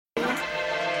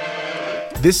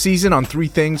This season on Three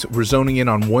Things, we're zoning in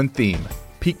on one theme: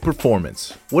 peak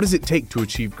performance. What does it take to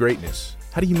achieve greatness?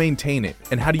 How do you maintain it?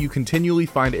 And how do you continually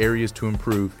find areas to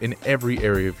improve in every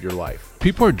area of your life?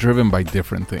 People are driven by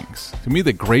different things. To me,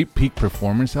 the great peak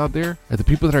performers out there are the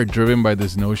people that are driven by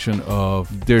this notion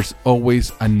of there's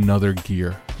always another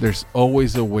gear. There's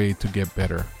always a way to get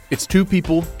better. It's Two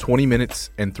People, 20 Minutes,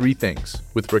 and Three Things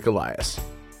with Rick Elias.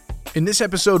 In this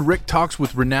episode, Rick talks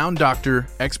with renowned doctor,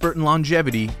 expert in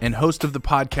longevity, and host of the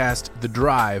podcast The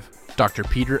Drive, Dr.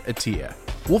 Peter Attia.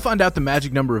 We'll find out the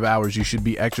magic number of hours you should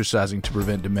be exercising to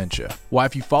prevent dementia, why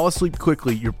if you fall asleep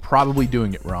quickly, you're probably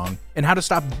doing it wrong, and how to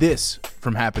stop this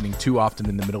from happening too often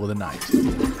in the middle of the night.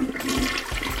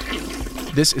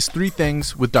 This is Three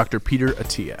Things with Dr. Peter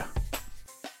Attia.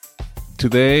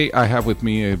 Today, I have with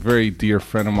me a very dear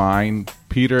friend of mine.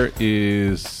 Peter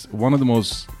is one of the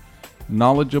most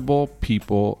knowledgeable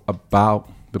people about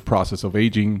the process of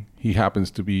aging. He happens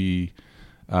to be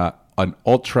an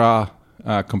ultra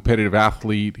competitive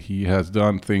athlete. He has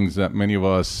done things that many of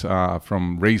us,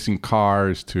 from racing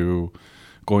cars to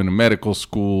going to medical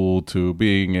school to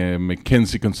being a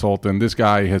McKinsey consultant. This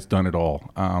guy has done it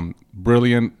all.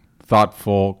 Brilliant,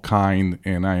 thoughtful, kind,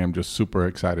 and I am just super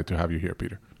excited to have you here,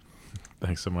 Peter.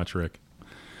 Thanks so much, Rick.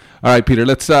 All right, Peter,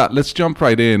 let's jump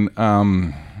right in.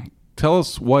 Tell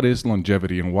us, what is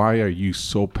longevity and why are you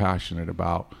so passionate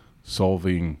about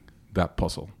solving that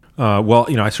puzzle?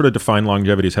 I sort of define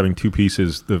longevity as having two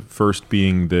pieces. The first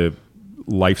being the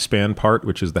lifespan part,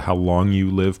 which is the how long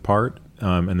you live part.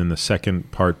 And then the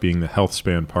second part being the health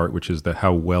span part, which is the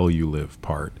how well you live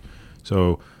part.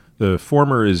 So the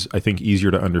former is, I think,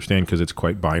 easier to understand because it's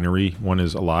quite binary. One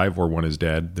is alive or one is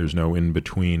dead. There's no in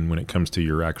between when it comes to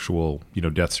your actual,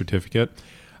 death certificate.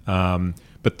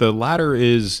 But the latter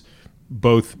is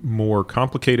both more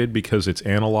complicated because it's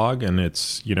analog and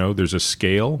it's, there's a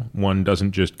scale. One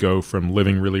doesn't just go from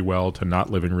living really well to not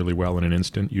living really well in an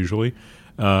instant usually.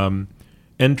 And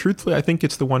truthfully, I think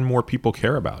it's the one more people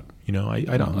care about.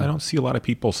 I don't see a lot of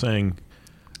people saying,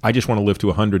 I just want to live to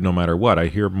 100 no matter what. I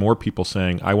hear more people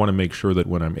saying, I want to make sure that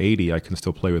when I'm 80, I can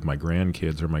still play with my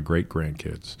grandkids or my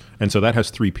great-grandkids. And so that has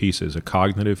three pieces: a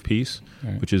cognitive piece,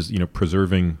 right, which is,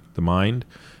 preserving the mind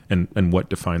and what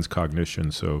defines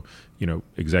cognition. So,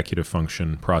 executive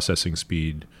function, processing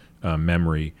speed,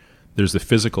 memory. There's the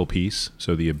physical piece,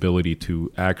 so the ability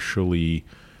to actually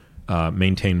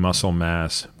maintain muscle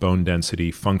mass, bone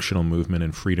density, functional movement,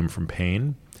 and freedom from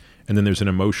pain. And then there's an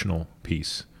emotional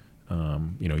piece.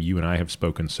 You and I have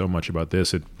spoken so much about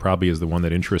this. It probably is the one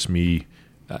that interests me.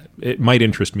 It might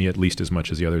interest me at least as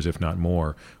much as the others, if not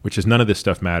more, which is none of this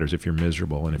stuff matters if you're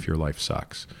miserable and if your life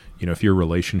sucks. If your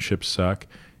relationships suck,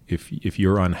 if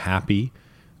you're unhappy,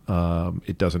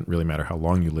 it doesn't really matter how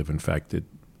long you live. In fact, it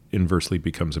inversely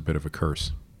becomes a bit of a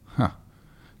curse.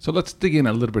 So let's dig in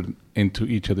a little bit into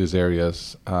each of these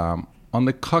areas. On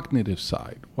the cognitive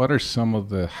side, what are some of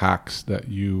the hacks that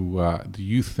do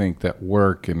you think that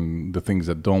work and the things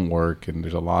that don't work? And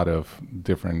there's a lot of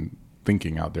different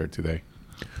thinking out there today.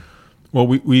 Well,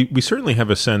 we certainly have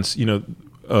a sense,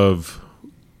 of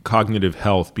cognitive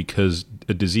health because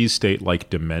a disease state like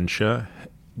dementia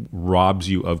robs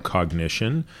you of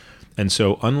cognition. And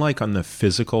so unlike on the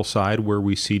physical side where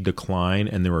we see decline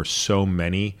and there are so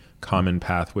many common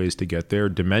pathways to get there,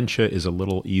 dementia is a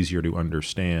little easier to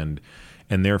understand,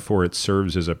 and therefore it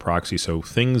serves as a proxy. So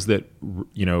things that,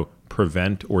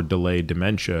 prevent or delay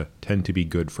dementia tend to be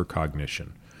good for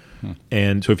cognition.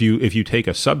 And so if you take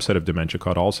a subset of dementia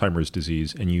called Alzheimer's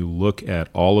disease and you look at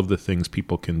all of the things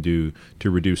people can do to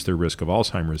reduce their risk of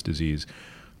Alzheimer's disease,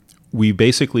 we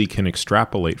basically can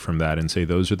extrapolate from that and say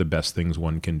those are the best things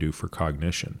one can do for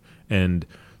cognition. And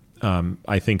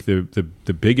I think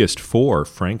the biggest four,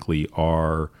 frankly,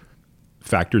 are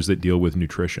factors that deal with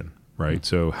nutrition, right?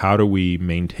 So how do we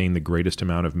maintain the greatest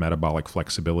amount of metabolic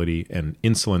flexibility and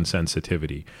insulin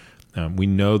sensitivity? We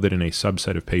know that in a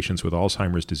subset of patients with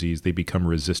Alzheimer's disease, they become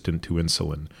resistant to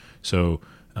insulin. So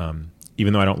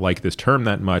even though I don't like this term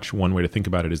that much, one way to think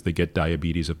about it is they get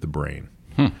diabetes of the brain.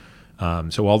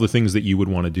 So all the things that you would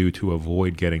want to do to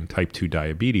avoid getting type 2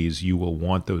 diabetes, you will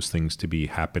want those things to be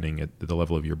happening at the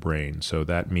level of your brain. So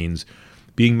that means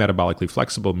being metabolically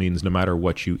flexible means no matter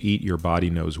what you eat, your body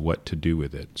knows what to do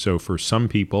with it. So for some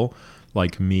people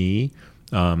like me,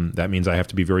 that means I have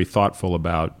to be very thoughtful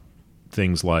about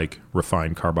things like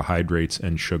refined carbohydrates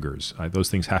and sugars. Those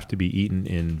things have to be eaten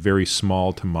in very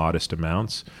small to modest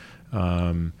amounts.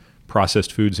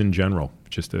 Processed foods in general,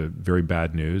 just a very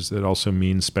bad news. That also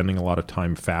means spending a lot of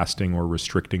time fasting or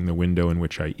restricting the window in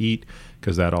which I eat,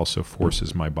 because that also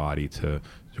forces my body to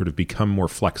sort of become more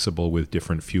flexible with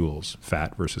different fuels,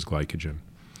 fat versus glycogen.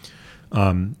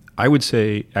 I would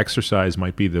say exercise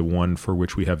might be the one for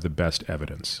which we have the best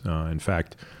evidence. In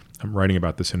fact, I'm writing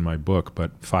about this in my book,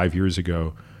 but 5 years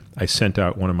ago, I sent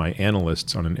out one of my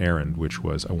analysts on an errand, which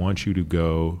was, I want you to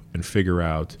go and figure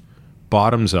out,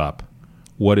 bottoms up,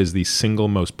 what is the single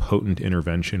most potent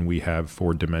intervention we have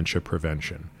for dementia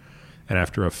prevention. And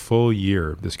after a full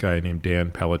year, this guy named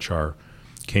Dan Pellichar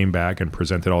came back and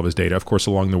presented all of his data. Of course,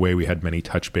 along the way, we had many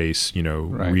touch base,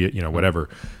 whatever.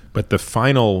 But the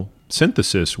final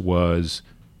synthesis was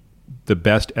the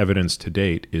best evidence to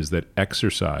date is that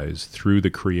exercise, through the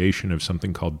creation of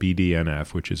something called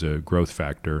BDNF, which is a growth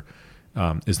factor,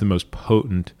 is the most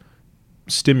potent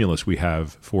stimulus we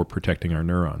have for protecting our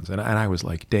neurons. And I was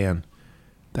like, Dan,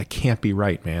 that can't be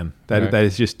right, man. That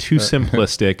is just too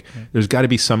simplistic. There's got to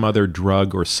be some other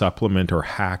drug or supplement or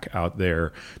hack out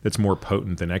there that's more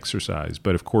potent than exercise.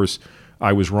 But of course,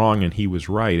 I was wrong and he was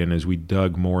right. And as we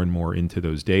dug more and more into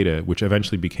those data, which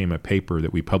eventually became a paper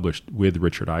that we published with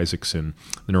Richard Isaacson,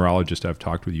 the neurologist I've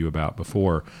talked with you about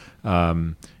before,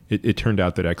 it turned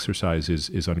out that exercise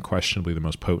is unquestionably the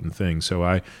most potent thing. So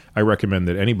I recommend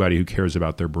that anybody who cares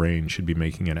about their brain should be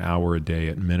making an hour a day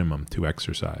at minimum to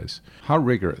exercise. How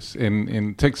rigorous?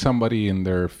 And take somebody in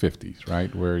their 50s,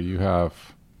 right, where you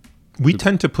have... We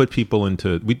tend to put people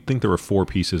into, we think there are 4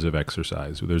 pieces of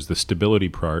exercise. There's the stability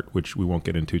part, which we won't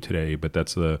get into today, but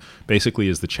that's basically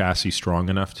is the chassis strong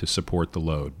enough to support the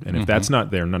load? And if that's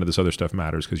not there, none of this other stuff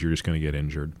matters because you're just going to get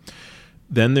injured.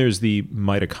 Then there's the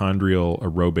mitochondrial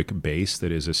aerobic base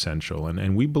that is essential.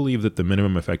 And we believe that the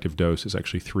minimum effective dose is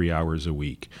actually 3 hours a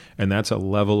week. And that's a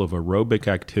level of aerobic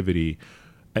activity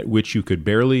at which you could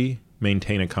barely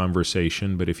maintain a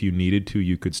conversation, but if you needed to,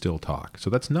 you could still talk. So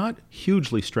that's not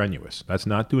hugely strenuous. That's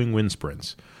not doing wind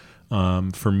sprints.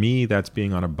 For me, that's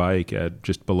being on a bike at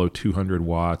just below 200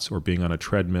 watts or being on a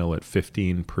treadmill at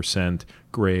 15%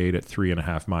 grade at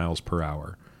 3.5 miles per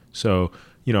hour. So,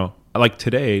 like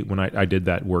today, when I did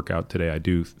that workout today, I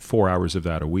do 4 hours of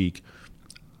that a week.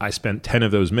 I spent 10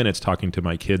 of those minutes talking to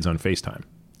my kids on FaceTime.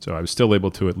 So I was still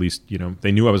able to at least,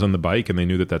 they knew I was on the bike and they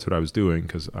knew that that's what I was doing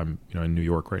because I'm, in New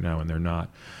York right now and they're not.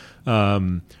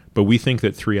 But we think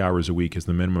that 3 hours a week is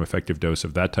the minimum effective dose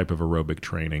of that type of aerobic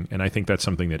training. And I think that's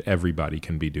something that everybody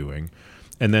can be doing.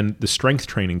 And then the strength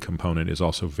training component is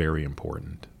also very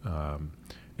important.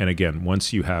 And again,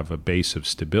 once you have a base of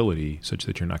stability such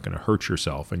that you're not going to hurt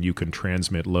yourself and you can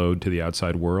transmit load to the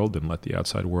outside world and let the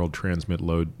outside world transmit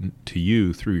load to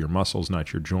you through your muscles,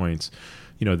 not your joints,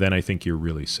 then I think you're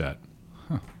really set.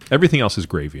 Huh. Everything else is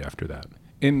gravy after that.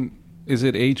 And is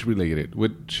it age related?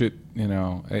 Should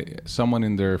someone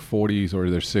in their 40s or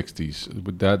their 60s,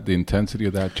 would the intensity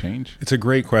of that change? It's a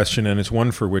great question, and it's one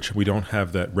for which we don't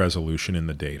have that resolution in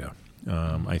the data.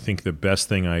 I think the best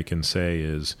thing I can say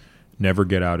is never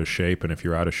get out of shape, and if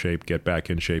you're out of shape, get back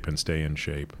in shape and stay in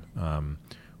shape.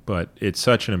 But it's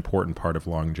such an important part of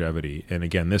longevity. And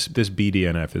again, this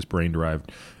BDNF, this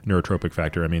brain-derived neurotropic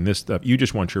factor, this stuff, you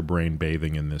just want your brain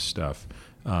bathing in this stuff.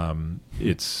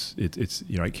 It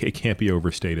can't be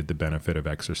overstated, the benefit of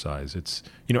exercise. It's,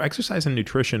 exercise and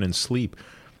nutrition and sleep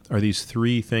are these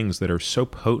 3 things that are so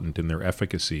potent in their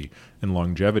efficacy and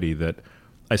longevity that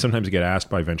I sometimes get asked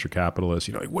by venture capitalists,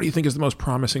 what do you think is the most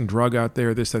promising drug out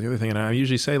there, this, that, the other thing? And I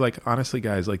usually say, honestly,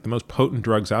 guys, the most potent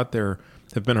drugs out there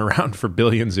have been around for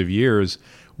billions of years.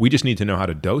 We just need to know how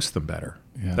to dose them better.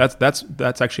 Yeah.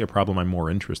 That's actually a problem I'm more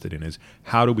interested in, is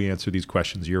how do we answer these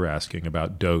questions you're asking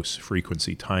about dose,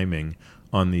 frequency, timing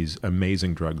on these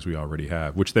amazing drugs we already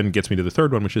have, which then gets me to the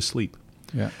third one, which is sleep.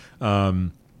 Yeah.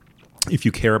 If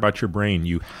you care about your brain,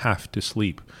 you have to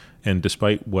sleep. And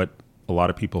despite what a lot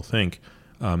of people think,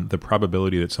 the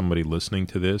probability that somebody listening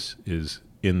to this is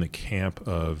in the camp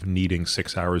of needing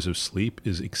 6 hours of sleep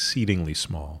is exceedingly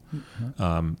small.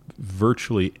 Mm-hmm.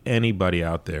 Virtually anybody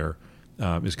out there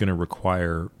is going to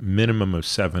require minimum of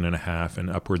 7.5 and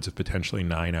upwards of potentially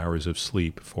 9 hours of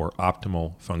sleep for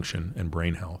optimal function and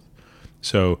brain health.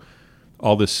 So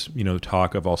all this,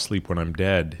 talk of I'll sleep when I'm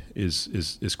dead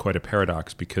is quite a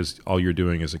paradox, because all you're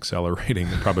doing is accelerating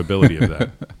the probability of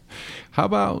that. How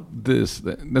about this?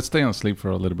 Let's stay on sleep for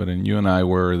a little bit. And you and I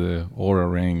wear the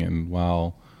Oura Ring, and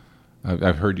while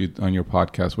I've heard you on your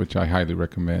podcast, which I highly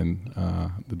recommend,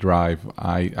 The Drive,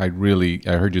 I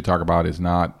heard you talk about is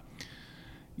not,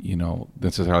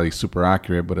 necessarily super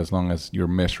accurate, but as long as you're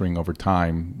measuring over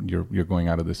time, you're going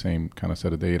out of the same kind of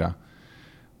set of data.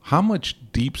 How much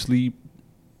deep sleep,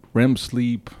 REM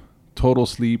sleep, total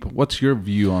sleep, what's your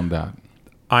view on that?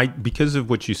 Because of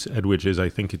what you said, which is I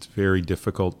think it's very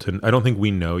difficult I don't think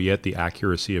we know yet the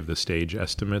accuracy of the stage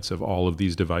estimates of all of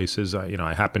these devices.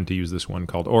 I happen to use this one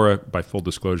called Oura. By full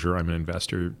disclosure, I'm an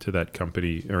investor to that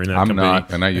company, or in that company. I'm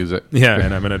not, and I use it. Yeah,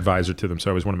 and I'm an advisor to them, so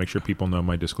I always want to make sure people know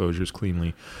my disclosures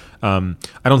cleanly. I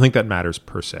don't think that matters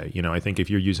per se. I think if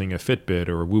you're using a Fitbit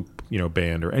or a Whoop,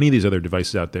 band or any of these other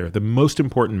devices out there, the most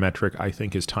important metric I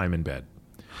think is time in bed.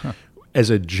 Huh. As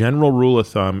a general rule of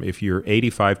thumb, if you're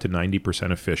 85 to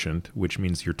 90% efficient, which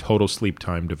means your total sleep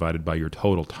time divided by your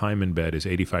total time in bed is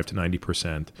 85 to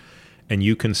 90%, and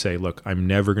you can say, look, I'm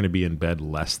never going to be in bed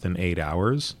less than 8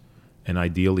 hours, and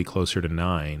ideally closer to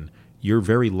 9, you're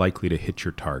very likely to hit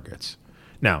your targets.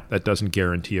 Now, that doesn't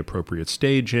guarantee appropriate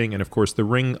staging, and of course the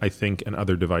Ring, I think, and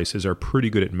other devices are pretty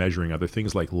good at measuring other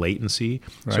things like latency.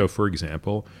 Right. So, for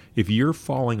example, if you're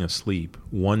falling asleep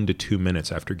 1 to 2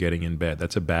 minutes after getting in bed,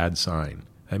 that's a bad sign.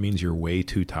 That means you're way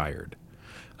too tired.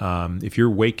 If you're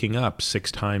waking up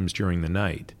 6 times during the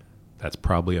night, that's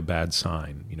probably a bad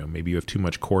sign. Maybe you have too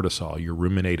much cortisol, you're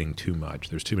ruminating too much,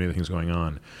 there's too many things going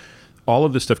on. All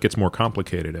of this stuff gets more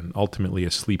complicated, and ultimately a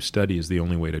sleep study is the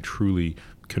only way to truly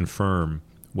confirm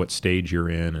what stage you're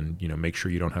in and make sure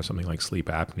you don't have something like sleep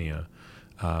apnea.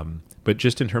 But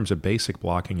just in terms of basic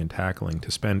blocking and tackling,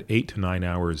 to spend 8 to 9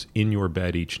 hours in your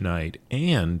bed each night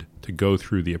and to go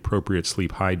through the appropriate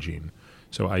sleep hygiene.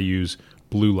 So I use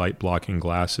blue light blocking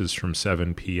glasses from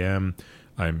 7 p.m.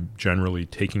 I'm generally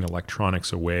taking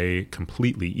electronics away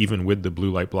completely, even with the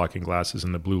blue light blocking glasses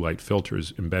and the blue light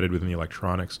filters embedded within the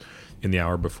electronics in the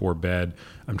hour before bed.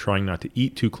 I'm trying not to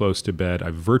eat too close to bed.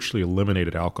 I've virtually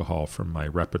eliminated alcohol from my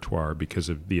repertoire because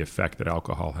of the effect that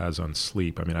alcohol has on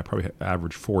sleep. I probably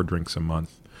average 4 drinks a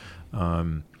month.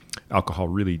 Alcohol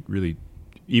really, really,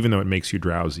 even though it makes you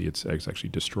drowsy, it's actually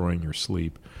destroying your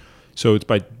sleep. So it's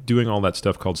by doing all that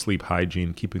stuff called sleep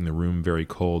hygiene, keeping the room very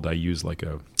cold. I use like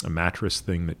a mattress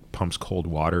thing that pumps cold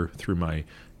water through my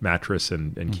mattress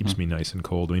and keeps me nice and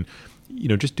cold.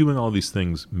 Just doing all these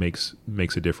things makes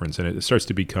a difference, and it starts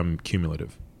to become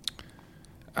cumulative.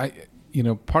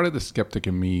 Part of the skeptic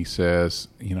in me says,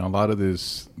 a lot of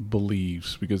this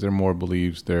beliefs, because there are more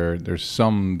beliefs, there's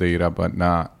some data, but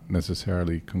not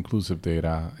necessarily conclusive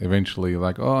data. Eventually,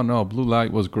 like, oh no, blue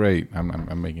light was great.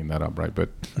 I'm making that up, right? But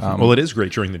well, it is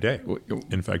great during the day.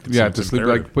 In fact, it's to sleep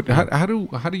like. But how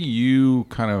do you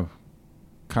kind of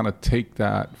take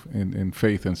that in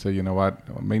faith and say, what,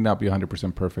 it may not be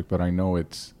 100% perfect, but I know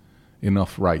it's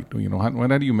enough right.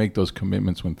 How do you make those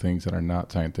commitments when things that are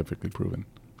not scientifically proven?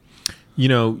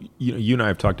 You and I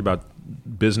have talked about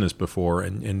business before,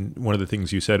 and one of the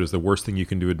things you said was the worst thing you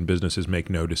can do in business is make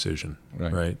no decision,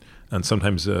 right? And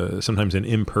sometimes an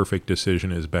imperfect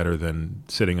decision is better than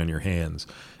sitting on your hands.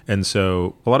 And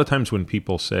so a lot of times when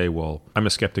people say, well, I'm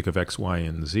a skeptic of X, Y,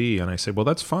 and Z, and I say, well,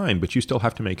 that's fine, but you still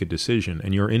have to make a decision,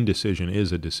 and your indecision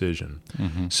is a decision.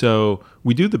 Mm-hmm. So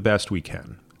we do the best we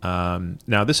can.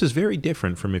 Now, this is very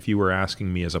different from if you were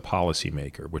asking me as a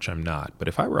policymaker, which I'm not. But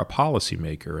if I were a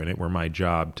policymaker and it were my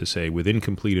job to say, with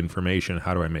incomplete information,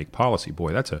 how do I make policy?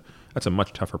 Boy, that's a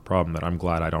much tougher problem that I'm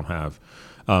glad I don't have.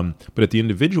 But at the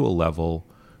individual level,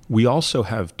 we also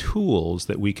have tools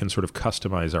that we can sort of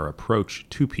customize our approach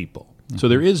to people. Mm-hmm. So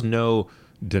there is no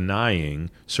denying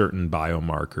certain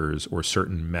biomarkers or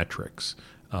certain metrics.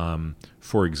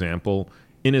 For example,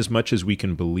 in as much as we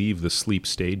can believe the sleep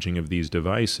staging of these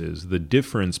devices, the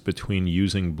difference between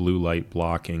using blue light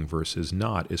blocking versus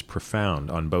not is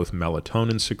profound on both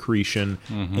melatonin secretion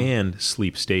and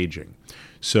sleep staging.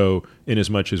 So in as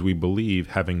much as we believe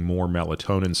having more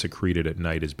melatonin secreted at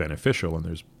night is beneficial, and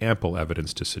there's ample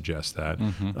evidence to suggest that,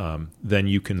 then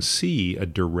you can see a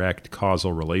direct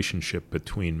causal relationship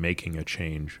between making a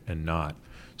change and not.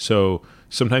 So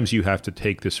sometimes you have to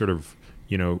take this sort of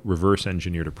reverse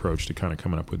engineered approach to kind of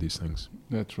coming up with these things.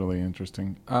 That's really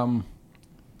interesting.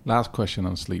 Last question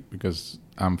on sleep, because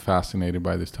I'm fascinated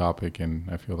by this topic and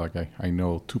I feel like I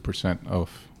know 2%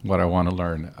 of what I want to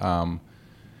learn.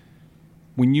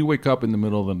 When you wake up in the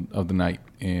middle of the night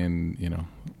and,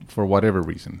 for whatever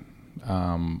reason,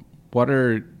 what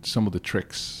are some of the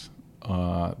tricks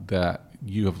that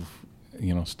you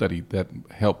have, studied that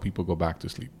help people go back to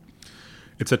sleep?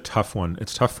 It's a tough one.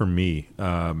 It's tough for me.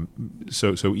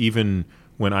 So even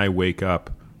when I wake up,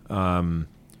 I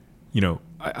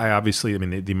obviously,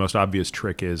 the most obvious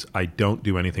trick is I don't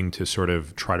do anything to sort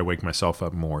of try to wake myself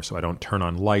up more. So I don't turn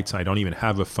on lights. I don't even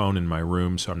have a phone in my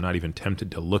room, so I'm not even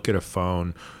tempted to look at a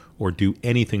phone or do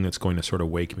anything that's going to sort of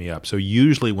wake me up. So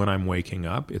usually when I'm waking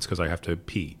up, it's because I have to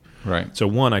pee. Right. So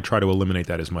one, I try to eliminate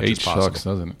that as much as possible. Sucks,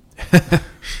 doesn't it?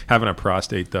 Having a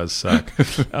prostate does suck.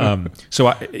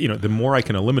 So the more I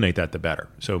can eliminate that, the better.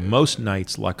 So most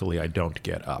nights, luckily, I don't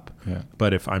get up. Yeah.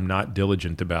 But if I'm not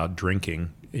diligent about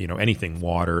drinking, anything,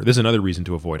 water, this is another reason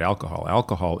to avoid alcohol.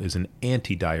 Alcohol is an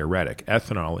antidiuretic.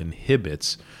 Ethanol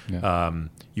inhibits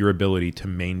your ability to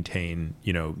maintain,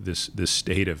 this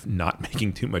state of not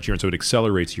making too much urine. So it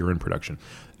accelerates urine production.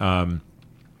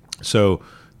 So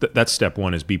that's step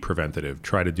one, is be preventative.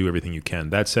 Try to do everything you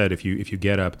can. That said, if you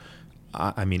get up,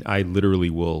 I literally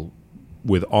will,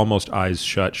 with almost eyes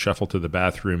shut, shuffle to the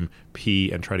bathroom,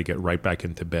 pee, and try to get right back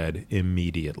into bed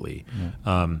immediately.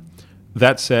 Yeah.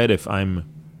 That said, if I'm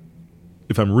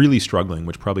really struggling,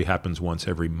 which probably happens once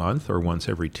every month or once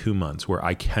every 2 months, where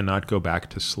I cannot go back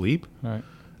to sleep, right.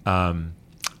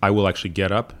 I will actually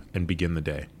get up and begin the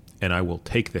day. And I will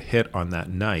take the hit on that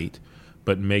night,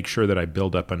 but make sure that I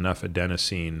build up enough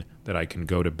adenosine that I can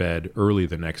go to bed early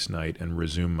the next night and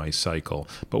resume my cycle.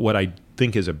 But what I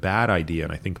think is a bad idea,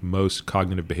 and I think most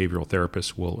cognitive behavioral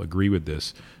therapists will agree with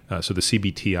this, so the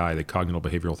CBTI, the Cognitive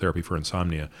Behavioral Therapy for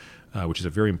Insomnia, which is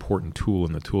a very important tool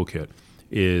in the toolkit,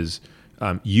 is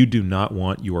you do not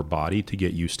want your body to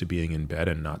get used to being in bed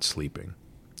and not sleeping.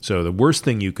 So the worst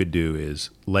thing you could do is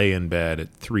lay in bed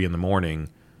at 3 a.m,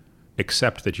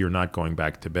 accept that you're not going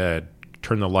back to bed,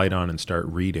 turn the light on and start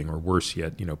reading, or worse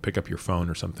yet, pick up your phone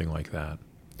or something like that.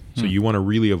 So you want to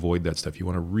really avoid that stuff. You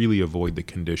want to really avoid the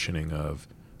conditioning of,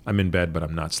 I'm in bed, but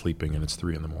I'm not sleeping, and it's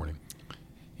 3 a.m.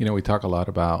 We talk a lot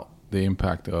about the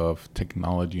impact of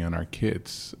technology on our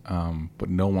kids, but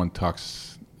no one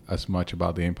talks as much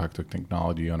about the impact of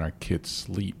technology on our kids'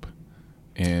 sleep.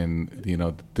 And,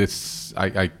 this,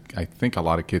 I think a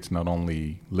lot of kids not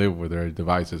only live with their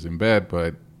devices in bed,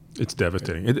 but it's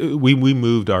devastating. We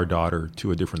moved our daughter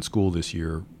to a different school this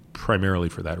year primarily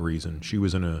for that reason. She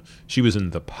was in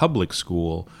the public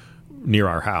school near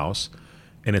our house,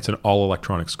 and it's an all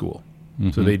electronic school.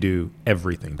 Mm-hmm. So they do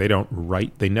everything. They don't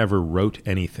write. They never wrote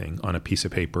anything on a piece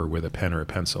of paper with a pen or a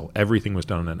pencil. Everything was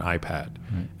done on an iPad.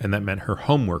 Right. And that meant her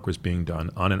homework was being done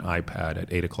on an iPad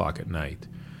at 8 o'clock at night.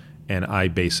 And I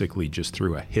basically just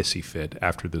threw a hissy fit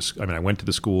after this. I went to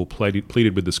the school,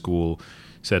 pleaded with the school,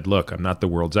 said, look, I'm not the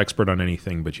world's expert on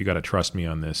anything, but you got to trust me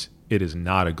on this. It is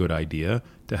not a good idea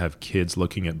to have kids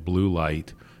looking at blue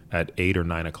light at 8 or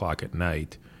 9 o'clock at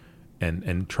night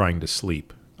and trying to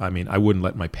sleep. I wouldn't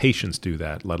let my patients do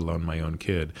that, let alone my own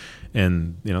kid.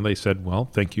 And, they said, well,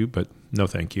 thank you, but no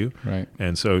thank you. Right.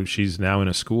 And so she's now in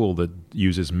a school that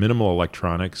uses minimal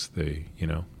electronics. They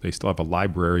still have a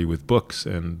library with books,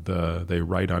 and they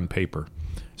write on paper.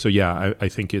 So, yeah, I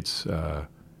think it's...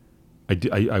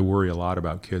 I worry a lot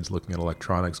about kids looking at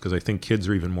electronics, because I think kids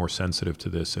are even more sensitive to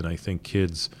this. And I think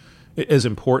kids, as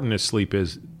important as sleep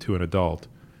is to an adult,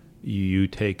 you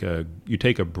take a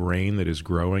brain that is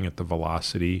growing at the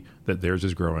velocity that theirs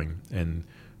is growing, and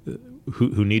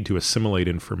who need to assimilate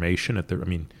information at their.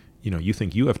 You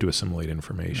think you have to assimilate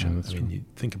information. Yeah, you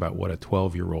think about what a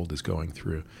 12-year-old is going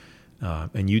through.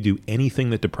 And you do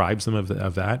anything that deprives them of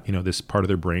that, this part of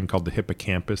their brain called the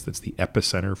hippocampus, that's the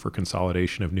epicenter for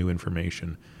consolidation of new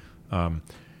information,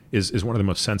 is one of the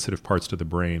most sensitive parts to the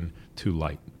brain to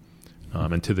light,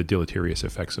 and to the deleterious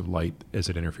effects of light as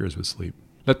it interferes with sleep.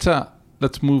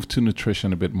 Let's move to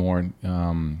nutrition a bit more.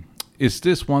 Is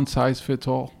this one size fits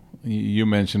all? You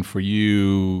mentioned for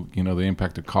you, the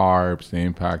impact of carbs, the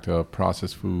impact of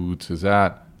processed foods. Is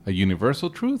that a universal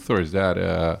truth, or is that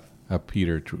a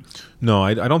Peter truth? No,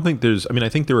 I don't think there's... I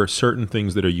think there are certain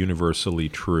things that are universally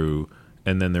true,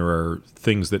 and then there are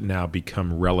things that now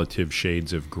become relative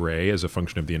shades of gray as a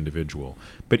function of the individual.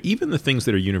 But even the things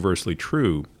that are universally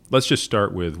true, let's just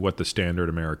start with what the standard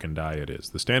American diet is.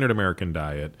 The standard American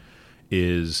diet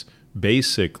is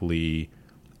basically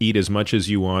eat as much as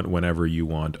you want, whenever you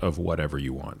want, of whatever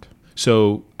you want.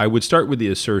 So I would start with the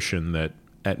assertion that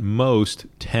at most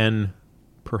 10,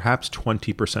 perhaps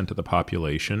 20% of the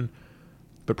population,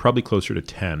 but probably closer to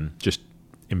 10, just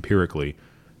empirically,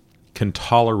 can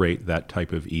tolerate that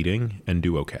type of eating and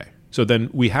do okay. So then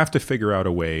we have to figure out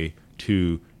a way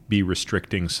to be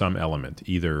restricting some element,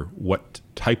 either what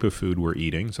type of food we're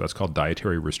eating, so that's called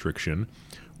dietary restriction,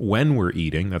 when we're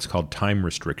eating, that's called time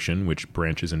restriction, which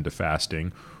branches into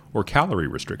fasting, or calorie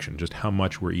restriction, just how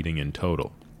much we're eating in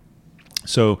total.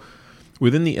 So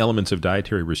within the elements of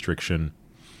dietary restriction,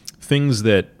 things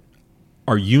that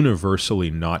are universally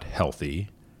not healthy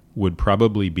would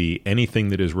probably be anything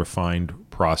that is refined,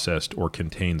 processed, or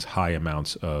contains high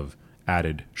amounts of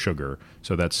added sugar.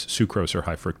 So that's sucrose or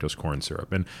high fructose corn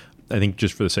syrup. And I think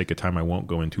just for the sake of time, I won't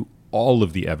go into all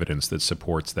of the evidence that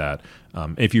supports that.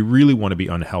 If you really want to be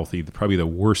unhealthy, probably the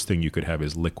worst thing you could have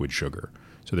is liquid sugar.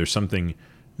 So there's something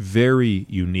very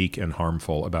unique and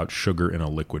harmful about sugar in a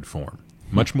liquid form,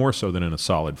 much more so than in a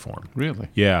solid form. Really?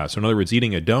 Yeah. So in other words,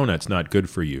 eating a donut's not good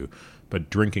for you, but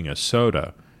drinking a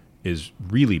soda is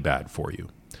really bad for you.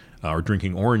 Or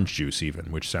drinking orange juice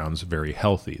even, which sounds very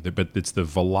healthy. But it's the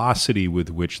velocity with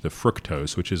which the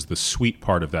fructose, which is the sweet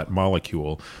part of that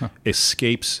molecule,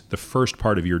 escapes the first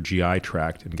part of your GI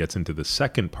tract and gets into the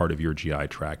second part of your GI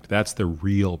tract. That's the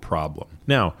real problem.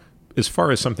 Now, as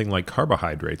far as something like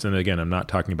carbohydrates, and again, I'm not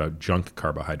talking about junk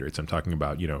carbohydrates. I'm talking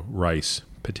about, rice,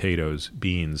 potatoes,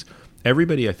 beans.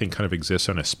 Everybody, I think, kind of exists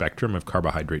on a spectrum of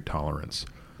carbohydrate tolerance.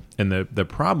 And the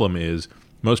problem is,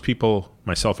 most people,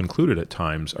 myself included at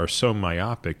times, are so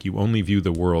myopic, you only view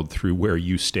the world through where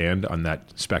you stand on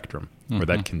that spectrum or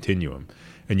that continuum.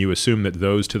 And you assume that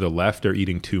those to the left are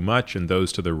eating too much and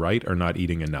those to the right are not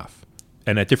eating enough.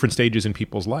 And at different stages in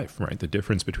people's life, right? The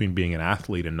difference between being an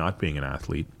athlete and not being an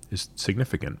athlete is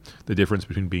significant. The difference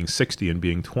between being 60 and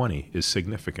being 20 is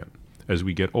significant. As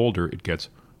we get older, it gets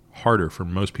harder for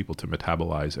most people to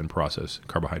metabolize and process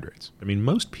carbohydrates. I mean,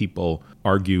 most people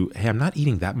argue, hey, I'm not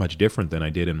eating that much different than I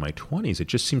did in my 20s. It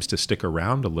just seems to stick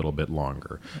around a little bit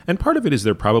longer. And part of it is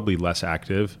they're probably less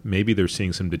active. Maybe they're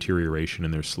seeing some deterioration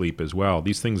in their sleep as well.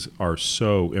 These things are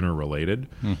so interrelated.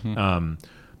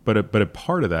 But a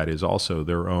part of that is also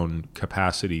their own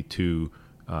capacity to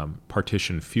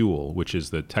partition fuel, which is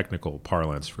the technical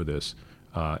parlance for this,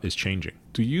 is changing.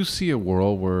 Do you see a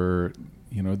world where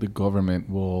the government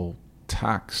will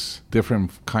tax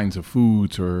different kinds of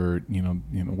foods, or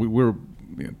we're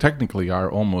technically are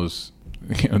almost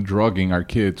drugging our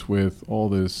kids with all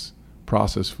this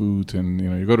processed foods, and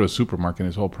you go to a supermarket and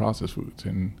it's all processed foods,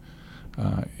 and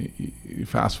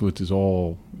fast food is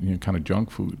all kind of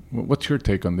junk food. What's your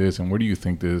take on this, and where do you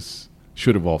think this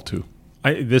should evolve to?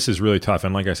 This is really tough,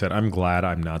 and like I said, I'm glad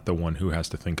I'm not the one who has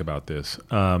to think about this.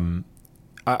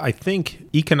 I think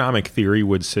economic theory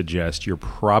would suggest you're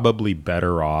probably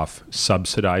better off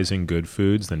subsidizing good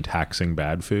foods than taxing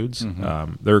bad foods.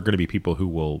 There are going to be people who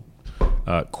will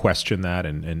question that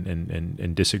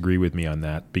and disagree with me on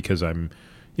that, because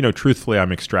truthfully, I'm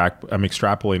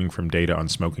extrapolating from data on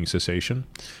smoking cessation.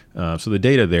 So the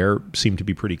data there seem to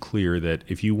be pretty clear that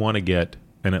if you want to get,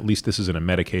 and at least this is in a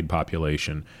Medicaid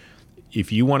population,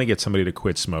 if you want to get somebody to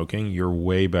quit smoking, you're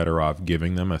way better off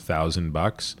giving them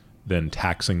 $1,000 than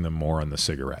taxing them more on the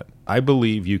cigarette. I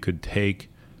believe you could take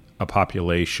a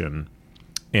population,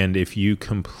 and if you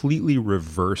completely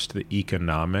reversed the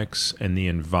economics and the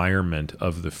environment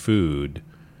of the food,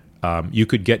 you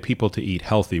could get people to eat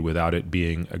healthy without it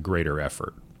being a greater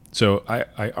effort. So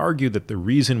I argue that the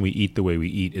reason we eat the way we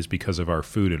eat is because of our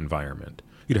food environment.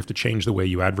 You'd have to change the way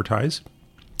you advertise.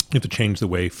 You have to change the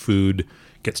way food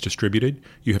gets distributed.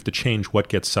 You have to change what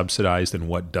gets subsidized and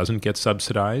what doesn't get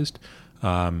subsidized.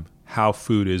 How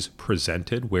food is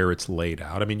presented, where it's laid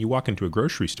out. I mean, you walk into a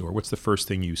grocery store, what's the first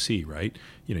thing you see, right?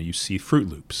 You see Fruit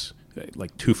Loops,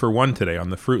 like 2 for $1 today on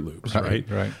the Fruit Loops, right?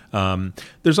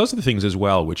 There's other things as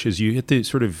well, which is you have to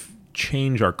sort of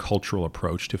change our cultural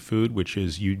approach to food, which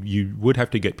is you would have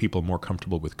to get people more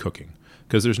comfortable with cooking,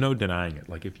 because there's no denying it.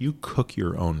 Like if you cook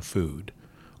your own food,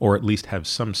 or at least have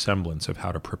some semblance of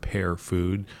how to prepare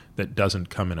food that doesn't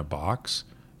come in a box,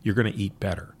 you're going to eat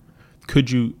better.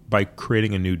 Could you, by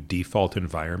creating a new default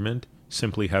environment,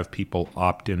 simply have people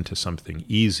opt into something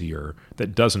easier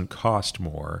that doesn't cost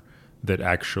more, that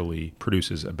actually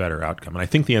produces a better outcome? And I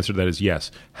think the answer to that is yes.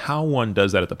 How one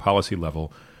does that at the policy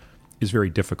level is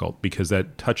very difficult, because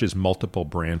that touches multiple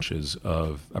branches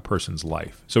of a person's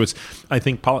life. So I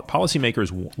think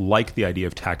policymakers like the idea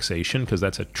of taxation, because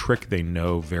that's a trick they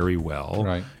know very well.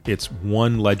 Right. It's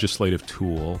one legislative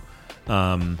tool.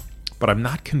 But I'm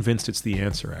not convinced it's the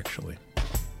answer, actually.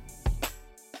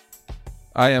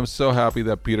 I am so happy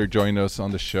that Peter joined us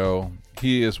on the show.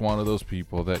 He is one of those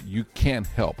people that you can't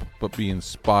help but be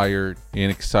inspired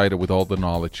and excited with all the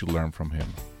knowledge you learn from him.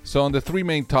 So on the 3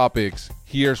 main topics,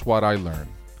 here's what I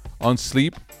learned. On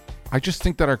sleep, I just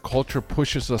think that our culture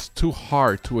pushes us too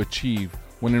hard to achieve,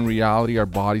 when in reality our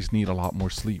bodies need a lot more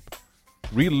sleep.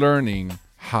 Relearning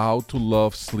how to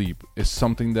love sleep is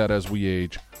something that as we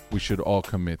age, we should all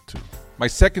commit to. My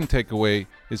second takeaway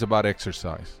is about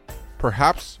exercise.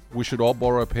 Perhaps we should all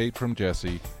borrow a page from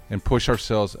Jesse and push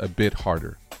ourselves a bit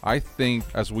harder. I think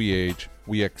as we age,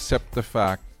 we accept the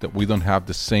fact that we don't have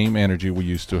the same energy we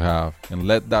used to have, and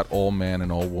let that old man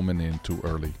and old woman in too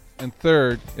early. And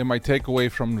third, in my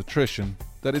takeaway from nutrition,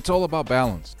 that it's all about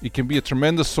balance. It can be a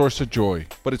tremendous source of joy,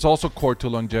 but it's also core to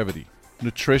longevity.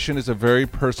 Nutrition is a very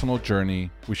personal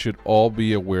journey we should all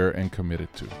be aware and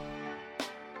committed to.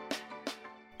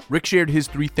 Rick shared his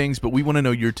 3 things, but we want to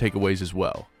know your takeaways as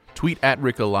well. Tweet at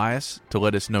Rick Elias to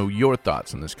let us know your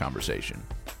thoughts on this conversation.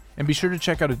 And be sure to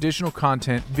check out additional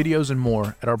content, videos, and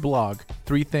more at our blog,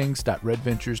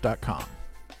 3things.redventures.com.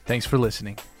 Thanks for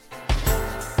listening.